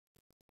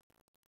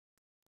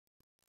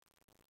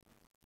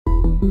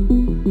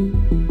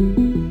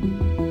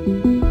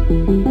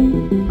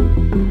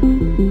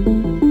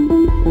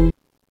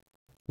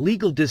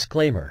Legal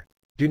disclaimer.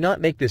 Do not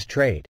make this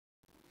trade.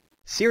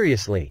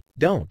 Seriously,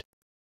 don't.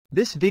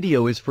 This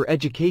video is for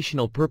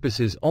educational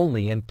purposes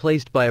only and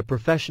placed by a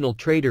professional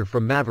trader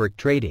from Maverick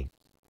Trading.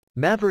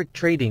 Maverick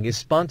Trading is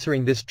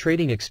sponsoring this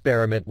trading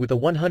experiment with a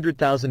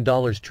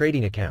 $100,000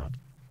 trading account.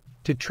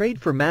 To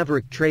trade for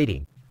Maverick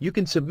Trading, you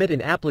can submit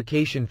an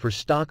application for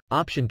stock,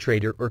 option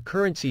trader or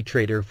currency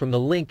trader from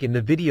the link in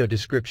the video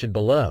description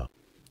below.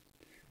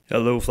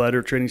 Hello Flat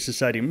Earth Trading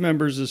Society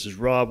members, this is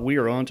Rob. We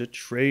are on to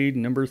trade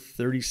number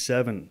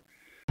 37.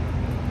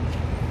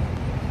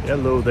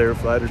 Hello there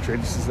Flat Earth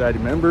Trading Society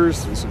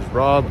members, this is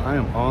Rob. I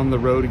am on the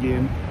road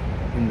again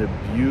in the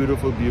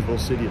beautiful, beautiful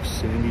city of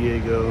San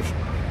Diego,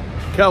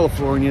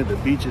 California. The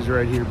beach is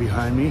right here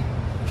behind me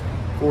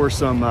for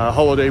some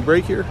holiday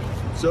break here.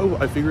 So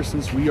I figure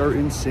since we are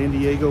in San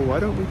Diego, why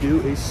don't we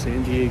do a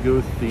San Diego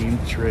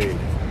themed trade?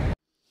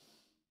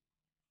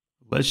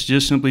 Let's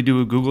just simply do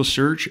a Google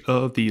search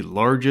of the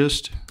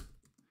largest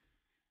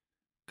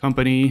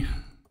company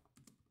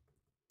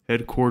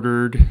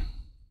headquartered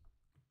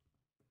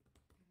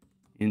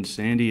in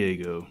San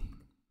Diego.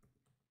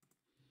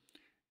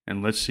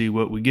 And let's see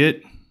what we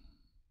get.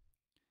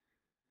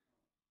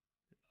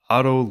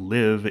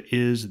 Autoliv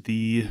is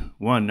the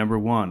one, number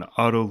one,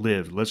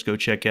 Autoliv. Let's go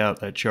check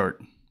out that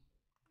chart.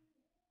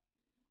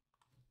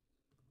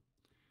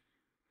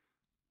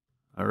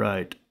 All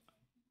right.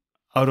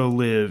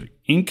 Autoliv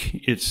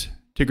Inc. Its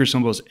ticker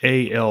symbol is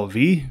ALV.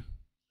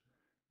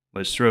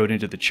 Let's throw it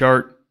into the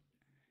chart.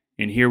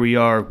 And here we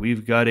are.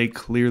 We've got a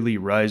clearly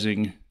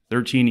rising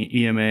 13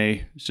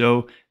 EMA.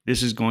 So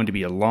this is going to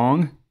be a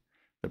long.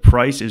 The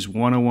price is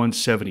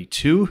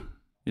 101.72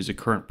 is the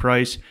current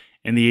price.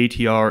 And the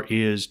ATR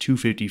is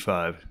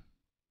 255.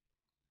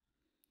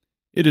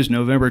 It is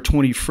November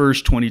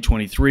 21st,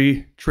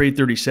 2023. Trade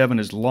 37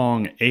 is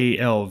long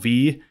ALV.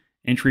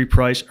 Entry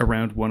price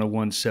around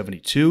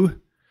 101.72.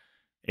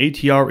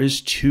 ATR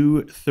is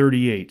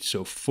 238,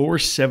 so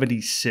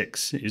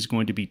 476 is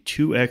going to be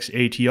 2x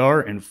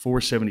ATR, and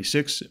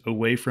 476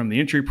 away from the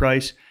entry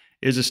price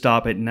is a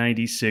stop at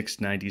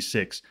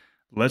 96.96.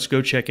 Let's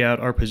go check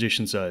out our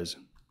position size.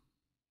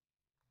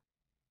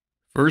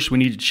 First, we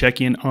need to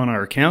check in on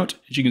our account.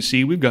 As you can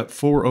see, we've got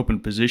 4 open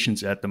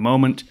positions at the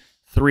moment.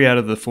 3 out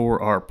of the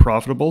 4 are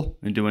profitable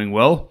and doing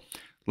well.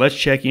 Let's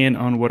check in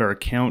on what our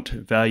account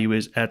value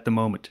is at the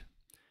moment.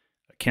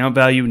 Account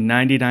value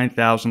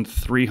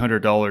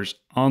 $99,300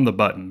 on the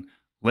button.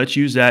 Let's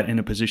use that in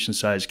a position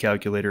size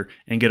calculator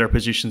and get our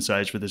position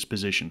size for this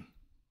position.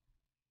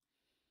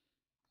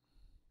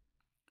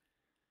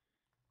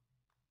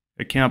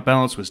 Account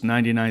balance was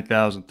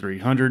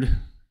 $99,300.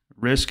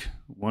 Risk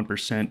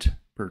 1%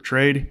 per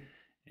trade.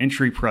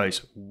 Entry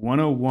price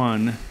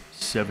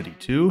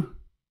 101.72.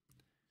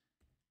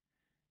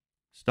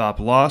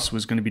 Stop loss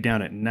was going to be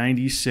down at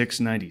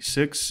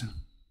 96.96.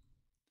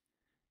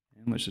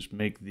 And let's just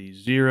make the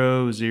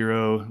 0,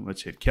 0.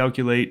 Let's hit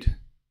calculate.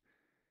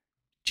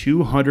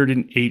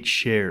 208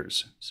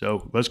 shares.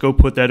 So let's go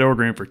put that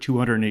order in for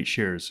 208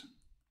 shares.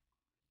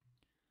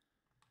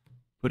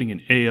 Putting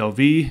in ALV.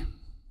 We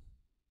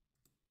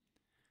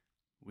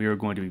are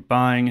going to be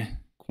buying.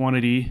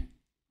 Quantity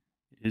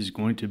is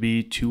going to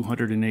be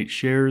 208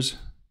 shares.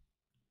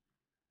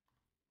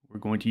 We're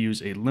going to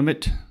use a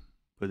limit.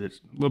 Put it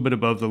a little bit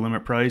above the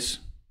limit price.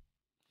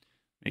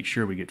 Make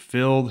sure we get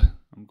filled.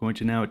 I'm going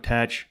to now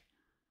attach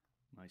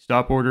my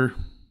stop order.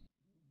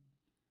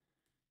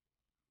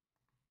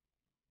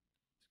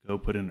 Go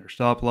put in our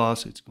stop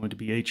loss. It's going to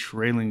be a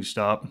trailing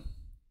stop.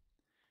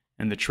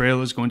 And the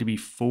trail is going to be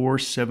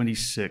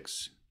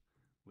 476.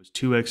 Was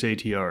 2x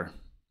ATR.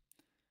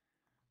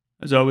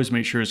 As always,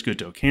 make sure it's good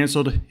till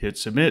canceled. Hit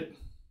submit.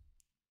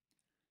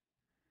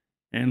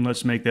 And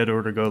let's make that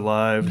order go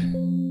live.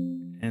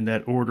 And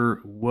that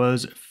order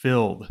was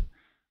filled.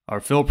 Our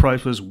fill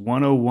price was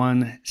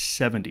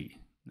 101.70.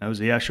 That was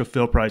the actual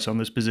fill price on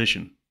this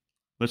position.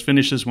 Let's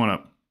finish this one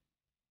up.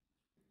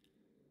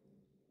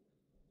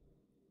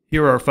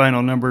 Here are our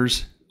final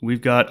numbers. We've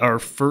got our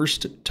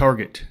first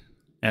target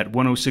at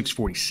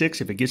 106.46.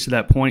 If it gets to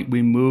that point,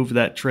 we move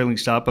that trailing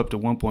stop up to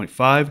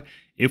 1.5.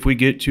 If we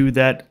get to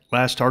that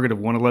last target of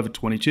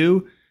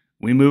 111.22,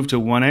 we move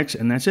to 1x,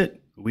 and that's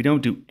it. We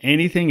don't do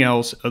anything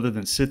else other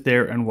than sit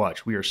there and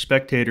watch. We are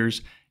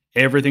spectators.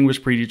 Everything was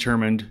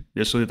predetermined.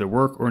 This will either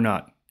work or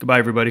not. Goodbye,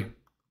 everybody.